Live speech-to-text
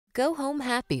Go home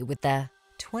happy with the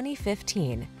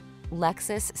 2015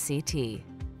 Lexus CT.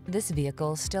 This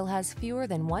vehicle still has fewer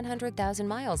than 100,000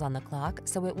 miles on the clock,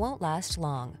 so it won't last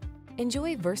long.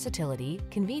 Enjoy versatility,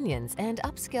 convenience, and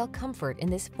upscale comfort in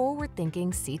this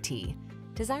forward-thinking CT.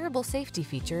 Desirable safety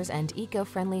features and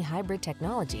eco-friendly hybrid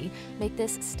technology make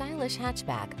this stylish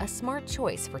hatchback a smart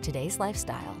choice for today's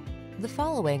lifestyle. The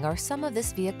following are some of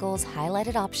this vehicle's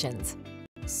highlighted options: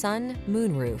 sun,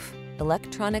 moonroof,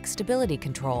 electronic stability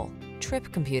control,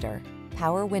 trip computer,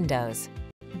 power windows,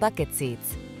 bucket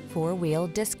seats, four-wheel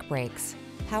disc brakes,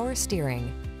 power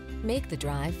steering. Make the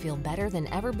drive feel better than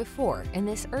ever before in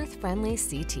this earth-friendly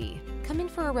CT. Come in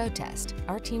for a road test.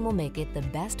 Our team will make it the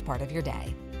best part of your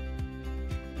day.